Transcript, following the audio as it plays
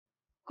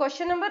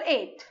Question number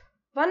 8.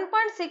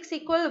 1.6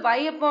 equal y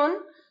upon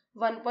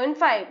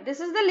 1.5.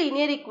 This is the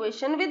linear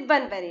equation with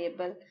one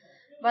variable.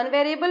 One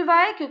variable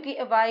y क्योंकि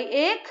y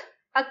एक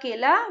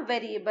अकेला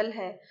variable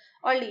है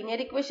और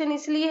linear equation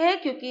इसलिए है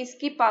क्योंकि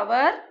इसकी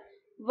पावर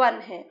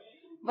 1 है.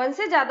 1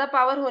 से ज्यादा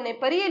पावर होने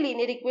पर ये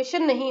लीनियर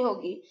इक्वेशन नहीं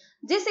होगी.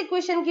 जिस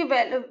इक्वेशन की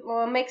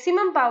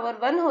मैक्सिमम पावर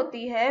 1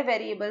 होती है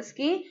वेरिएबल्स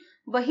की,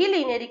 वही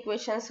लीनियर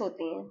इक्वेशंस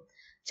होती हैं.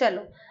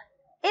 चलो,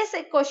 इस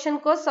इक्वेशन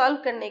को सॉल्व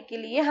करने के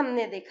लिए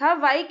हमने देखा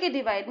y के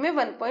डिवाइड में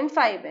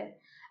 1.5 है.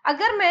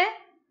 अगर मैं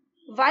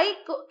y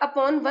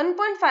अपॉन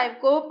 1.5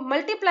 को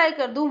मल्टीप्लाई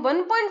कर दूं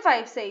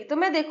 1.5 से ही, तो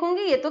मैं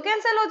देखूंगी ये तो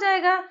कैंसिल हो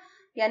जाएगा,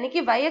 यानी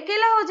कि y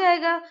अकेला हो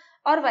जाएगा.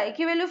 और y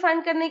की वैल्यू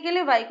फाइंड करने के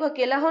लिए y को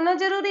अकेला होना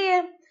जरूरी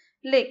है.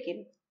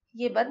 लेकिन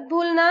ये मत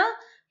भूलना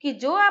कि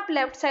जो आप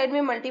लेफ्ट साइड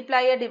में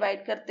मल्टीप्लाई या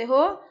डिवाइड करते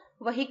हो,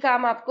 वही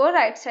काम आपको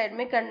राइट साइड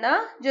में करना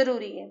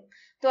जरूरी है.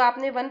 तो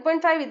आपने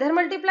 1.5 इधर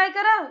मल्टीप्लाई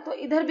करा तो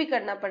इधर भी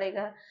करना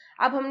पड़ेगा.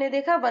 अब हमने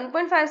देखा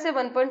 1.5 से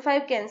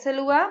 1.5 कैंसिल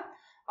हुआ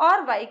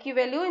और y की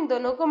वैल्यू इन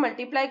दोनों को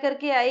मल्टीप्लाई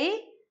करके आई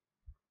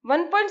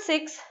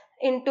 1.6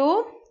 इंटू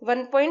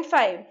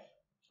 1.5,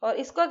 और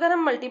इसको अगर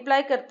हम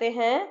मल्टीप्लाई करते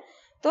हैं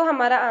तो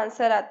हमारा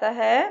आंसर आता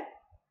है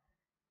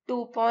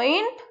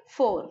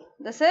 2.4.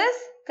 This is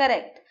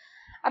correct.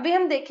 अभी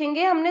हम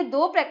देखेंगे, हमने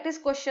दो प्रैक्टिस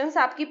क्वेश्चंस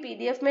आपकी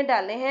पीडीएफ में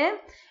डाले हैं.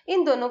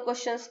 इन दोनों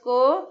क्वेश्चंस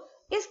को,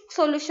 इस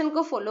सॉल्यूशन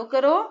को फॉलो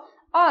करो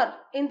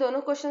और इन दोनों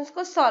क्वेश्चंस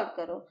को सॉल्व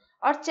करो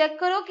और चेक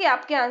करो कि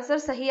आपके आंसर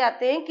सही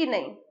आते हैं कि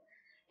नहीं.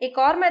 एक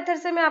और मेथड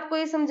से मैं आपको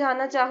ये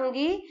समझाना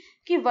चाहूंगी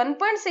कि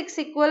 1.6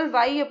 इक्वल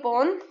y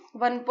अपॉन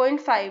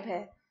 1.5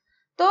 है.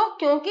 तो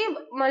क्योंकि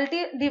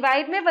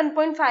डिवाइड में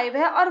 1.5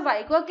 है और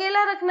y को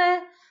अकेला रखना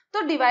है,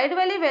 तो डिवाइड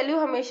वाली वैल्यू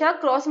हमेशा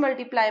क्रॉस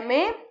मल्टीप्लाई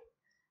में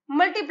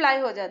मल्टीप्लाई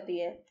हो जाती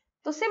है.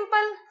 तो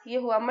सिंपल, ये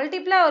हुआ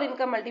मल्टीप्लाई और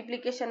इनका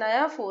मल्टीप्लीकेशन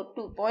आया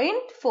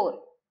 2.4.